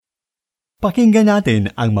Pakinggan natin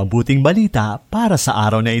ang mabuting balita para sa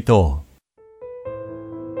araw na ito.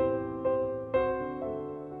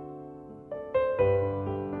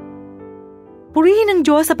 Purihin ang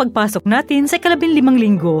Diyos sa pagpasok natin sa 15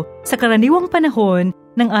 linggo sa karaniwang panahon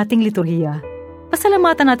ng ating liturhiya.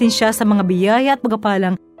 Pasalamatan natin siya sa mga biyaya at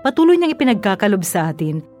pagpapalang patuloy niyang ipinagkakalob sa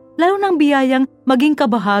atin, lalo ng biyayang maging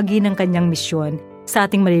kabahagi ng kanyang misyon sa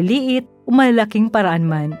ating maliliit o malalaking paraan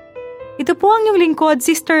man. Ito po ang iyong lingkod,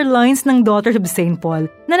 Sister Lines ng Daughters of St. Paul,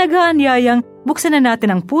 na nag-aanyayang buksan na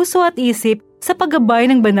natin ang puso at isip sa paggabay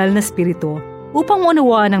ng banal na spirito upang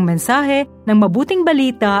maunawaan ang mensahe ng mabuting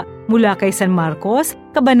balita mula kay San Marcos,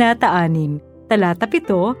 Kabanata 6, talata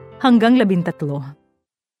 7 hanggang 13.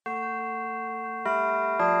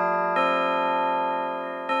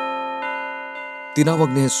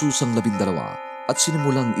 Tinawag ni Jesus ang 12 at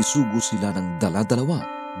sinimulang isugo sila ng dala-dalawa.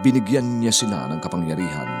 Binigyan niya sila ng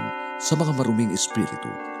kapangyarihan sa mga maruming espiritu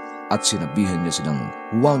at sinabihan niya silang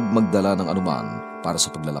huwag magdala ng anuman para sa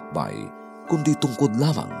paglalakbay, kundi tungkod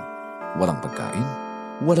lamang, walang pagkain,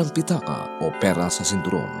 walang pitaka o pera sa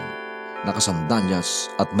sinturon, nakasandanyas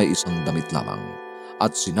at may isang damit lamang.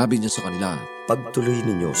 At sinabi niya sa kanila, pagtuloy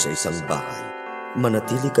ninyo sa isang bahay,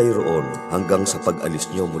 manatili kayo roon hanggang sa pag-alis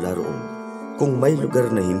niyo mula roon. Kung may lugar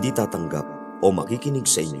na hindi tatanggap o makikinig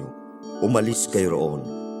sa inyo, umalis kayo roon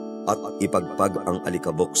at ipagpag ang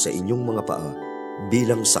alikabok sa inyong mga paa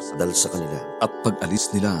bilang sakdal sa kanila. At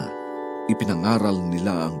pag-alis nila, ipinangaral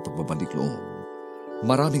nila ang pagbabalik loob.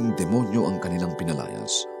 Maraming demonyo ang kanilang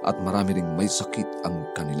pinalayas at marami ring may sakit ang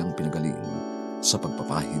kanilang pinagaling sa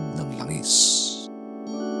pagpapahid ng langis.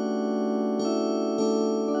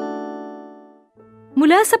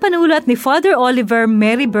 Mula sa panulat ni Father Oliver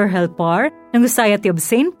Mary Berhelpar ng Society of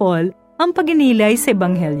St. Paul, ang paginilay sa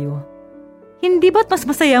Ebanghelyo. Hindi ba't mas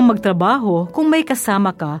masayang magtrabaho kung may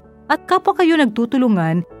kasama ka at kapwa kayo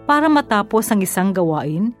nagtutulungan para matapos ang isang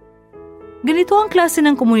gawain? Ganito ang klase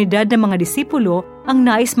ng komunidad ng mga disipulo ang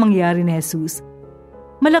nais mangyari ni Jesus.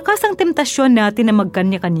 Malakas ang temptasyon natin na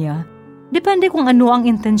magkanya-kanya. Depende kung ano ang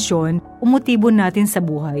intensyon o motibo natin sa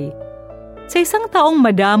buhay. Sa isang taong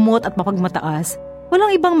madamot at mapagmataas,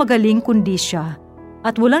 walang ibang magaling kundi siya,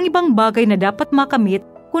 at walang ibang bagay na dapat makamit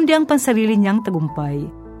kundi ang pansarili niyang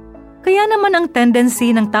tagumpay. Kaya naman ang tendency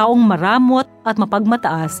ng taong maramot at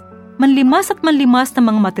mapagmataas, manlimas at manlimas ng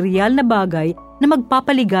mga material na bagay na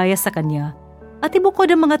magpapaligaya sa kanya, at ibukod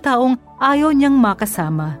ang mga taong ayaw niyang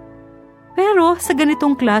makasama. Pero sa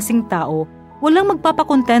ganitong klasing tao, walang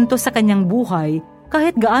magpapakontento sa kanyang buhay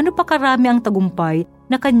kahit gaano pa karami ang tagumpay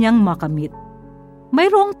na kanyang makamit.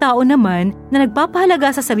 Mayroong tao naman na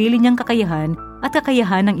nagpapahalaga sa sarili niyang kakayahan at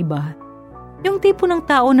kakayahan ng iba. Yung tipo ng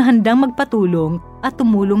tao na handang magpatulong at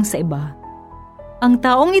tumulong sa iba. Ang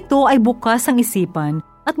taong ito ay bukas ang isipan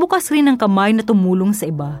at bukas rin ang kamay na tumulong sa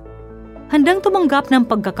iba. Handang tumanggap ng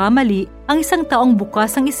pagkakamali ang isang taong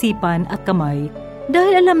bukas ang isipan at kamay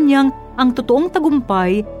dahil alam niyang ang totoong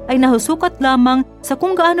tagumpay ay nahusukat lamang sa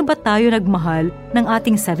kung gaano ba tayo nagmahal ng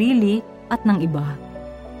ating sarili at ng iba.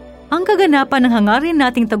 Ang kaganapan ng hangarin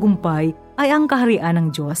nating tagumpay ay ang kaharian ng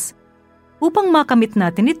Diyos. Upang makamit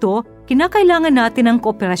natin ito, kinakailangan natin ang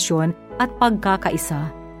kooperasyon at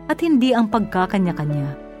pagkakaisa at hindi ang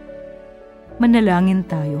pagkakanya-kanya. Manalangin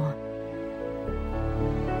tayo.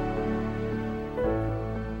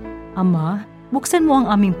 Ama, buksan mo ang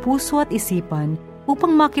aming puso at isipan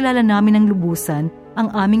upang makilala namin ng lubusan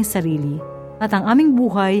ang aming sarili at ang aming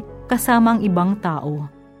buhay kasama ang ibang tao.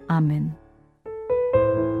 Amen.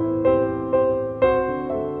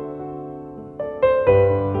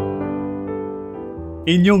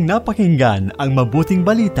 Inyong napakinggan ang mabuting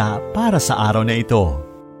balita para sa araw na ito.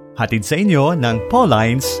 Hatid sa inyo ng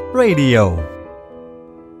Paulines Radio.